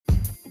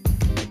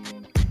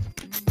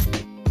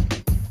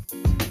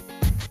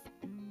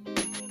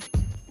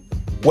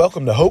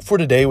Welcome to Hope for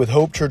Today with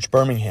Hope Church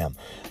Birmingham.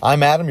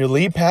 I'm Adam, your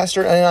lead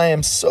pastor, and I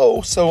am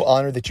so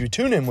honored that you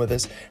tune in with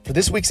us for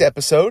this week's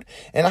episode,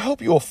 and I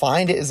hope you will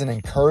find it as an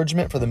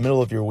encouragement for the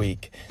middle of your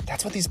week.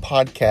 That's what these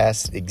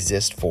podcasts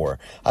exist for.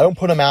 I don't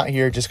put them out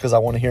here just because I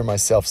want to hear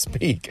myself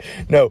speak.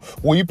 No,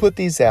 we put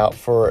these out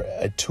for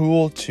a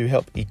tool to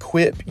help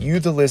equip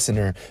you, the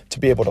listener, to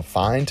be able to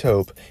find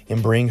hope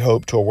and bring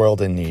hope to a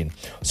world in need.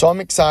 So I'm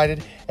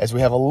excited as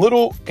we have a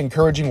little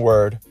encouraging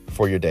word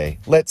for your day.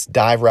 Let's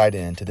dive right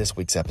into this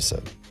week's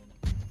episode.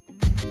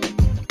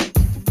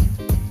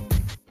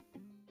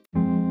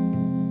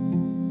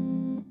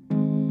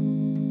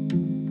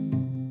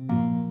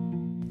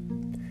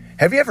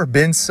 Have you ever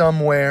been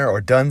somewhere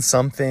or done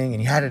something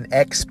and you had an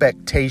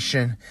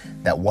expectation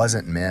that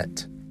wasn't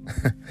met?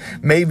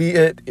 Maybe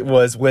it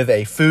was with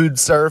a food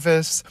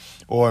service,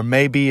 or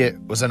maybe it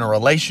was in a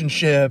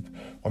relationship,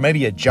 or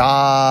maybe a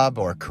job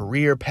or a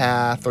career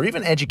path, or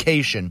even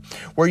education,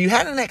 where you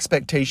had an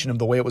expectation of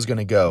the way it was going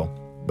to go,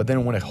 but then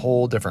it went a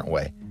whole different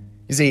way.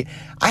 You see,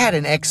 I had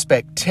an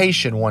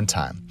expectation one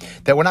time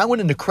that when I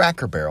went into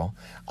Cracker Barrel,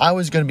 I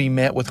was going to be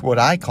met with what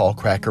I call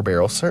Cracker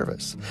Barrel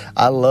service.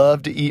 I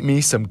love to eat me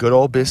some good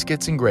old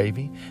biscuits and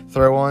gravy,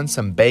 throw on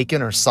some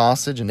bacon or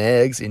sausage and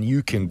eggs, and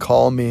you can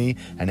call me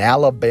an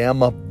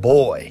Alabama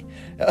boy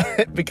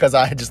because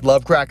I just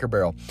love Cracker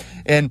Barrel.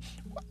 And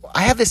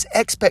I have this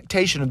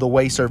expectation of the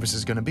way service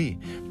is going to be,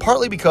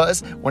 partly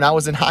because when I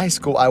was in high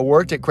school, I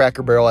worked at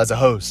Cracker Barrel as a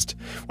host.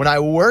 When I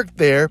worked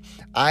there,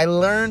 I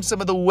learned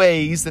some of the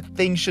ways that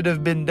things should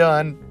have been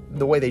done,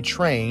 the way they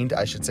trained,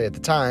 I should say at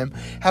the time,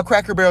 how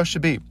Cracker Barrel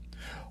should be.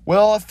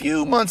 Well, a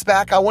few months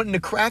back, I went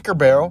into Cracker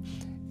Barrel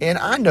and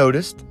I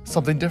noticed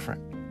something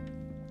different.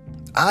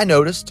 I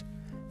noticed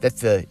that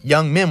the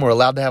young men were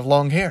allowed to have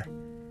long hair.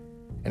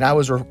 And I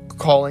was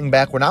recalling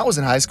back when I was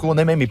in high school and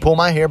they made me pull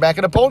my hair back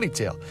in a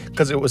ponytail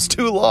because it was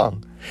too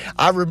long.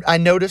 I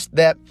noticed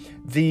that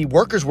the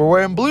workers were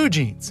wearing blue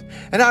jeans.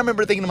 And I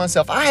remember thinking to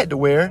myself, I had to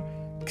wear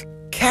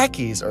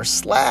khakis or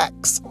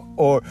slacks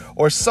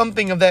or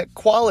something of that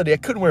quality. I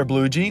couldn't wear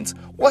blue jeans.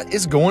 What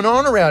is going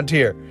on around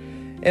here?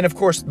 And of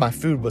course, my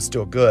food was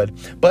still good.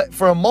 But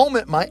for a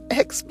moment, my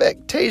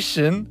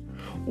expectation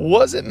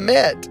wasn't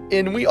met.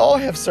 And we all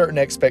have certain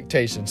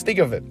expectations. Think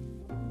of it.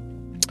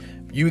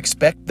 You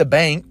expect the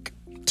bank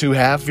to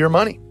have your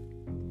money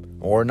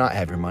or not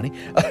have your money.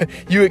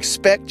 You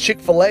expect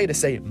Chick-fil-A to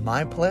say,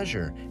 "My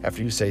pleasure,"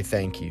 after you say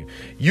thank you.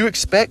 You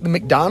expect the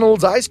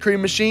McDonald's ice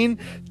cream machine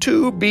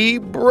to be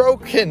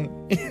broken.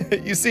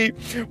 You see,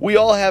 we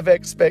all have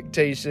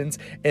expectations,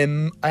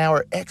 and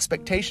our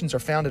expectations are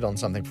founded on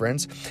something,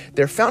 friends.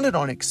 They're founded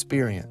on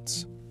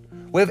experience.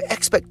 We have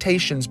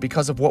expectations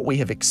because of what we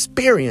have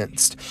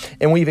experienced,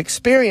 and we've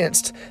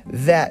experienced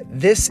that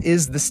this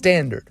is the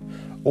standard.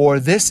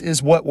 Or this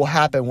is what will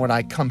happen when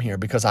I come here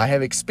because I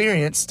have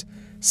experienced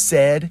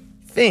said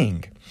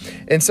thing.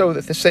 And so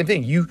the same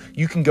thing, you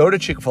can go to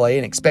Chick-fil-A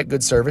and expect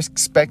good service,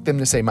 expect them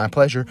to say "my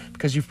pleasure,"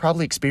 because you've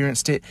probably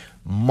experienced it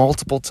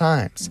multiple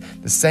times.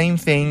 The same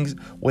things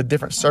with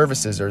different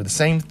services, or the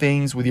same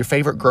things with your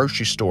favorite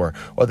grocery store,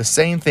 or the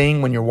same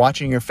thing when you're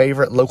watching your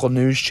favorite local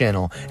news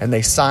channel and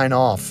they sign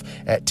off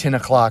at 10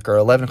 o'clock or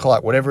 11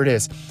 o'clock, whatever it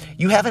is.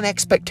 You have an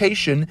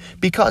expectation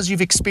because you've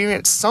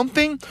experienced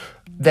something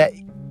that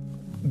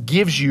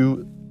gives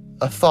you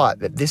a thought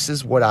that this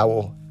is what I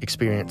will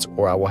experience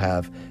or I will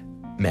have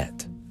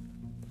met.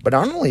 But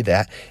not only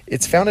that,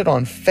 it's founded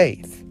on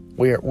faith.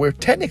 We're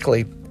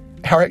technically,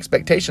 our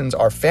expectations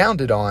are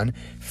founded on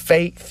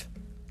faith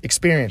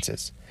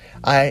experiences.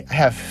 I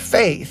have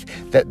faith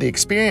that the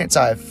experience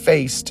I have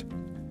faced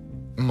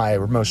my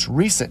most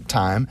recent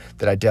time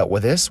that I dealt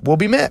with this will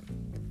be met.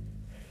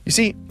 You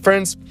see,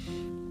 friends,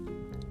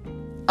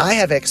 I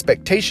have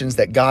expectations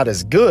that God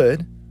is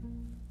good,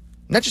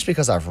 not just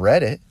because I've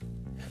read it,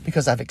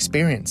 because I've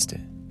experienced it.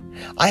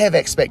 I have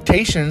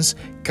expectations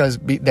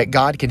that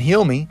God can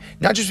heal me,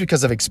 not just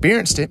because I've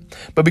experienced it,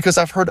 but because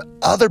I've heard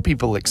other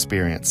people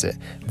experience it.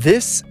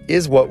 This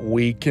is what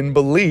we can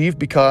believe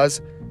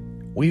because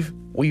we've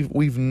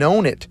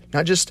known it,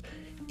 not just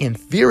in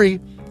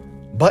theory,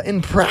 but in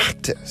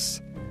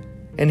practice.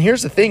 And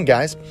here's the thing,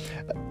 guys.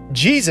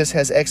 Jesus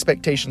has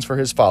expectations for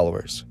his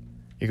followers.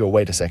 You go,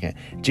 wait a second.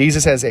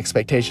 Jesus has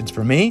expectations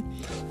for me,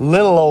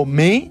 little old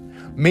me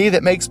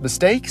that makes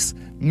mistakes,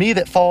 me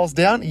that falls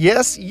down.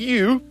 Yes,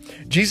 you.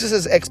 Jesus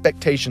has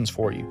expectations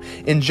for you.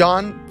 In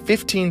John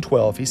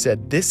 15:12, he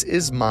said, "This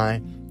is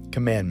my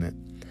commandment,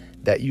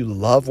 that you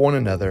love one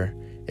another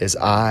as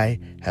I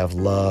have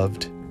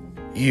loved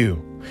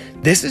you."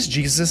 This is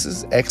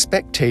Jesus'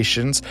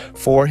 expectations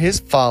for his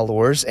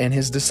followers and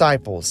his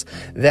disciples,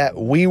 that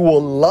we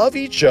will love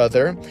each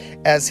other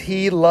as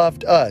he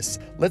loved us.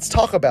 Let's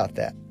talk about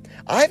that.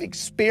 I've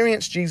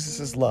experienced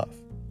Jesus' love.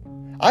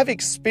 I've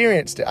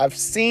experienced it. I've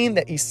seen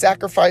that he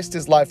sacrificed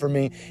his life for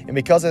me. And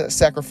because of that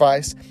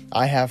sacrifice,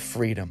 I have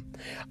freedom.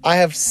 I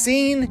have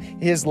seen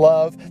his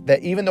love,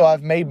 that even though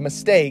I've made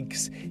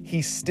mistakes,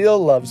 he still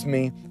loves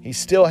me. He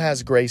still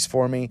has grace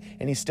for me,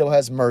 and he still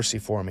has mercy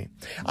for me.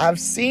 I've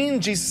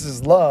seen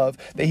Jesus' love,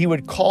 that he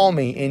would call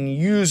me and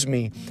use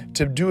me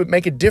to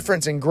make a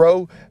difference and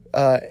grow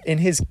in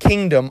his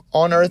kingdom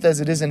on earth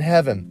as it is in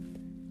heaven.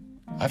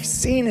 I've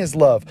seen his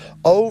love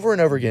over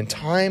and over again,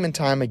 time and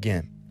time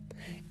again.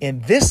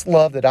 In this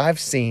love that I've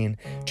seen,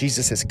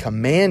 Jesus has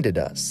commanded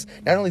us.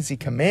 Not only has he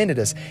commanded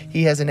us,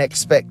 he has an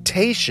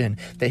expectation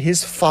that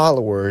his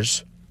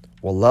followers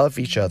will love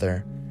each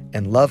other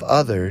and love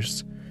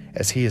others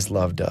as he has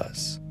loved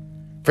us.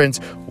 Friends,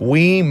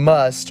 we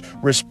must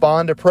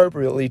respond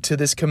appropriately to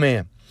this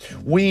command.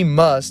 We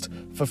must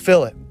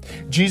fulfill it.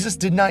 Jesus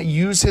did not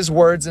use his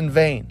words in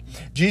vain.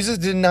 Jesus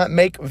did not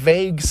make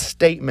vague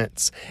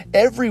statements.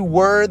 Every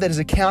word that is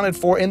accounted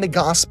for in the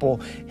gospel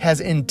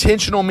has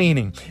intentional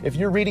meaning. If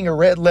you're reading a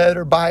red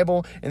letter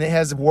Bible and it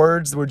has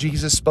words where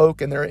Jesus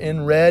spoke and they're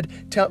in red,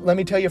 let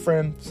me tell you,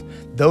 friends,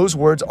 those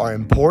words are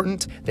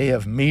important. They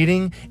have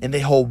meaning and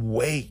they hold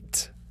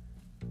weight.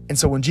 And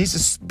so when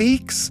Jesus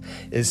speaks,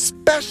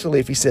 especially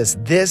if he says,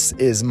 "This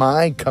is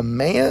my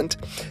command,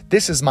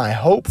 this is my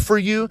hope for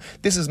you,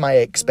 this is my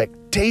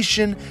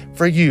expectation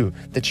for you,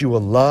 that you will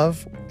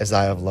love as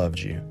I have loved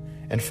you."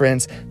 And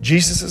friends,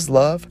 Jesus'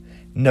 love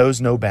knows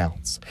no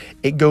bounds.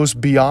 It goes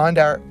beyond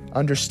our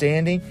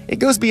understanding. It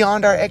goes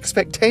beyond our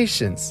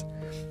expectations.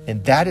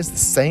 And that is the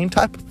same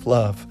type of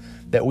love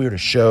that we are to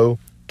show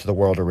to the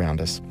world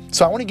around us.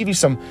 So I want to give you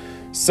some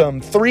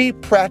 3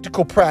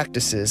 practical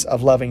practices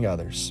of loving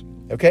others.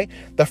 Okay?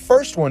 The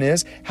first one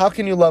is, how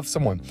can you love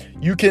someone?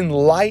 You can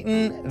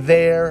lighten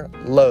their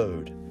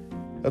load.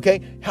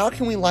 Okay? How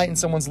can we lighten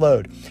someone's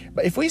load?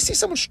 But if we see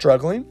someone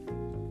struggling,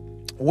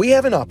 we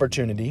have an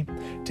opportunity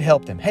to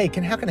help them. Hey,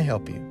 how can I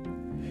help you?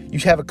 You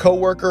have a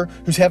coworker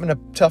who's having a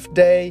tough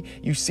day.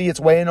 You see it's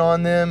weighing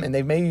on them, and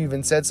they maybe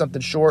even said something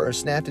short or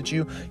snapped at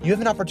you. You have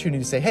an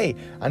opportunity to say, "Hey,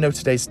 I know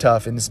today's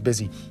tough and it's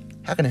busy.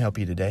 How can I help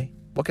you today?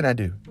 What can I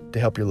do to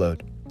help your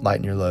load,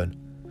 lighten your load?"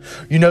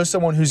 You know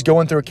someone who's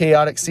going through a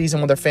chaotic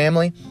season with their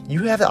family,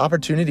 you have the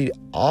opportunity to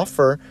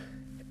offer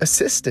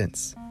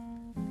assistance.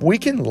 We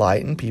can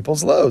lighten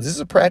people's loads. This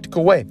is a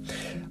practical way.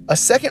 A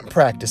second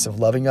practice of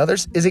loving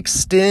others is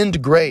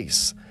extend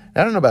grace.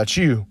 I don't know about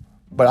you,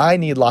 but I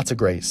need lots of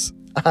grace.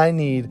 I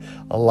need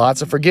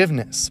lots of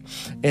forgiveness.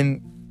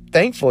 And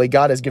thankfully,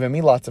 God has given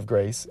me lots of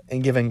grace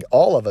and given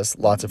all of us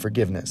lots of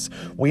forgiveness.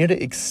 We need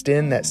to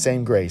extend that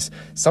same grace.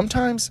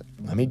 Sometimes,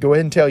 let me go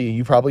ahead and tell you,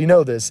 you probably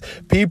know this,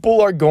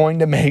 people are going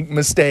to make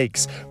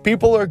mistakes.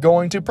 People are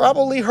going to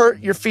probably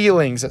hurt your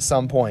feelings at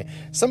some point.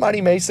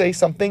 Somebody may say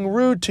something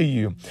rude to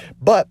you,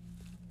 but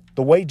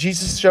the way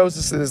Jesus shows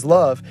us his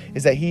love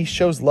is that he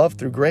shows love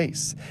through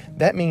grace.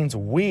 That means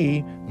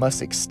we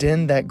must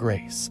extend that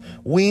grace.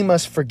 We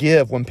must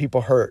forgive when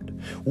people hurt.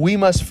 We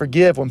must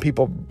forgive when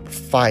people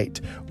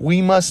fight.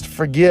 We must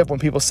forgive when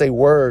people say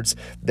words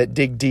that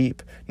dig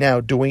deep.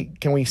 Now,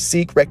 can we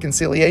seek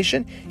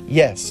reconciliation?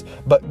 Yes,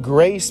 but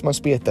grace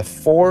must be at the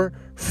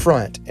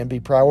forefront and be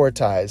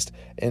prioritized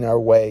in our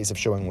ways of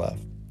showing love.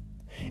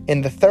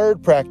 And the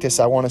third practice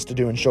I want us to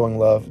do in showing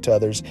love to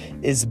others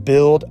is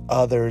build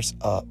others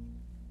up.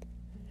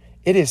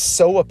 It is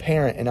so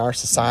apparent in our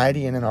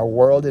society and in our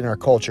world, in our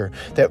culture,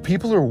 that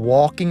people are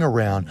walking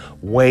around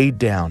weighed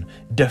down,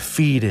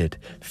 defeated,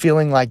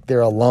 feeling like they're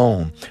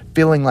alone,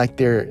 feeling like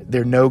they're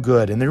no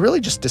good, and they're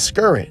really just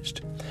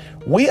discouraged.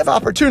 We have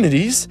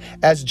opportunities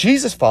as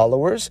Jesus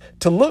followers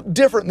to look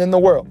different than the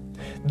world.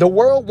 The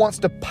world wants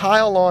to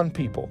pile on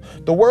people.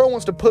 The world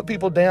wants to put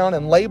people down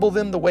and label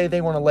them the way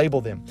they want to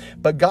label them.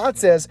 But God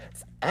says,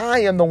 I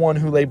am the one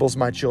who labels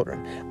my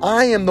children.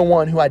 I am the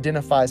one who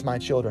identifies my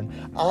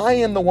children. I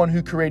am the one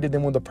who created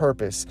them with a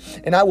purpose.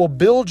 And I will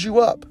build you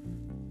up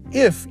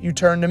if you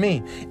turn to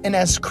me. And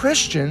as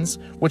Christians,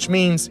 which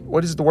means,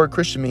 what does the word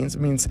Christian means?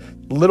 It means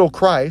little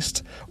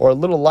Christ or a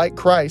little like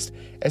Christ.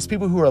 As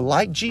people who are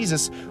like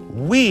Jesus,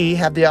 we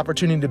have the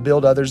opportunity to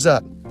build others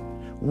up.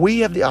 We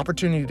have the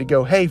opportunity to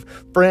go, hey,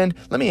 friend,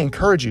 let me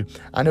encourage you.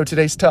 I know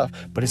today's tough,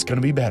 but it's going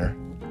to be better.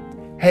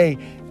 Hey,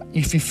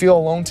 if you feel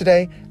alone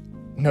today,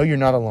 no, you're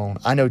not alone.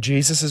 I know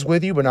Jesus is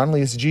with you, but not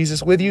only is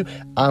Jesus with you,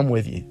 I'm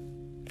with you.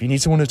 If you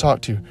need someone to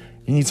talk to,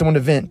 you need someone to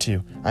vent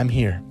to, I'm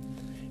here.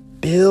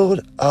 Build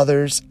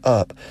others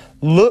up.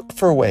 Look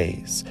for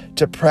ways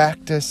to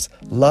practice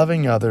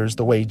loving others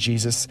the way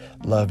Jesus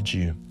loved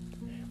you.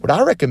 What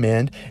I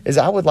recommend is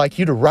I would like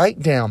you to write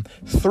down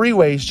 3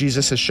 ways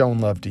Jesus has shown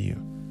love to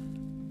you.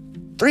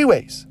 3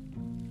 ways.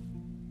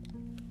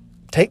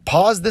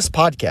 Pause this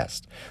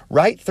podcast.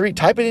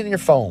 Type it in your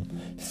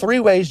phone. 3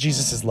 ways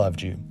Jesus has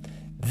loved you.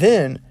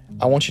 Then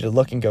I want you to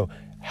look and go,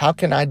 how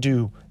can I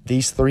do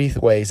these 3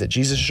 ways that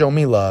Jesus showed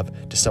me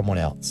love to someone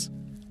else?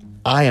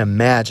 I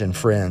imagine,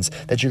 friends,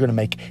 that you're going to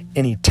make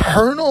an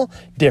eternal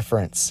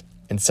difference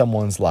in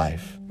someone's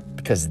life,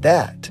 because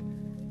that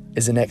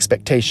is an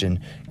expectation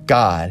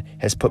God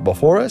has put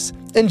before us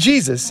and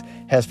Jesus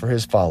has for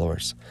his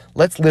followers.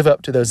 Let's live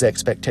up to those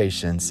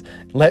expectations.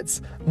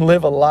 Let's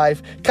live a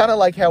life kind of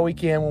like how we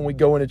can when we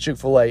go into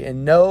Chick-fil-A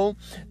and know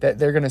that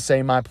they're going to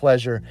say my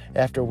pleasure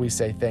after we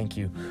say thank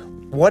you.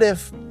 What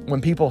if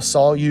when people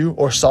saw you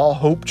or saw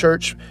Hope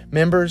Church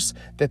members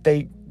that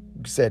they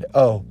said,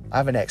 oh, I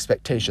have an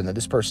expectation that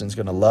this person's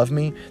going to love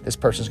me, this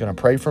person's going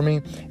to pray for me,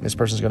 and this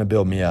person's going to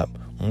build me up.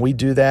 When we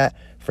do that,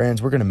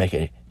 friends, we're going to make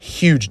a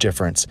huge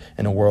difference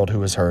in a world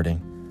who is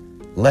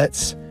hurting.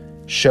 Let's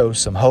show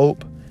some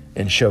hope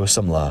and show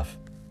some love.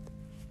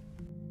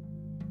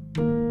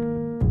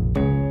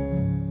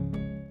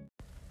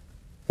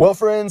 Well,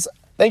 friends,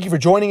 thank you for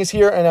joining us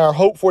here in our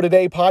Hope for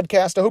Today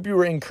podcast. I hope you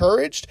were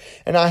encouraged,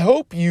 and I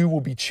hope you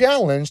will be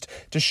challenged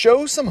to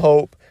show some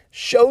hope,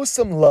 show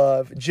some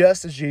love,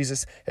 just as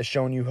Jesus has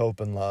shown you hope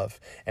and love.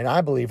 And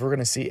I believe we're going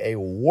to see a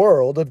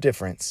world of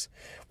difference.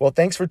 Well,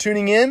 thanks for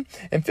tuning in,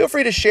 and feel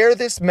free to share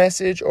this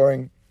message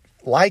or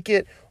like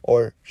it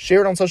or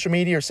share it on social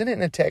media or send it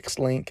in a text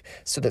link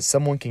so that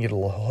someone can get a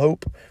little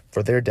hope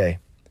for their day.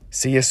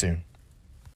 See you soon.